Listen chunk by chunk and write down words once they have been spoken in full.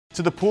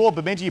To the pool,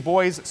 Bemidji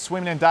boys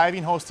swimming and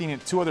diving hosting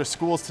two other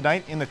schools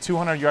tonight in the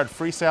 200-yard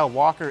freestyle.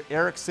 Walker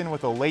Erickson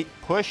with a late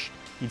push.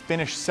 He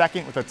finished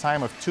second with a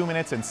time of 2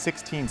 minutes and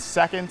 16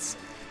 seconds.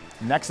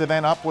 Next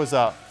event up was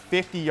a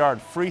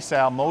 50-yard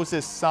freestyle.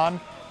 Moses Sun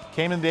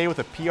came in today with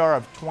a PR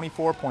of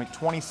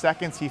 24.20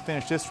 seconds. He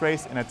finished this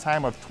race in a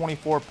time of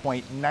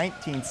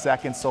 24.19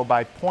 seconds. So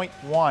by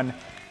 .1,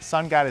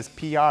 Sun got his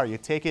PR. You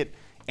take it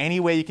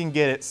any way you can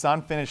get it.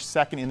 Sun finished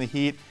second in the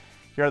heat.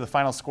 Here are the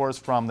final scores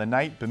from the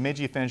night.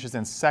 Bemidji finishes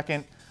in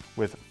second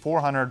with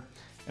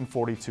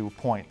 442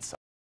 points.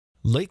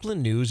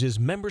 Lakeland News is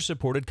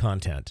member-supported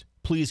content.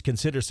 Please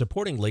consider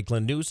supporting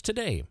Lakeland News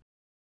today.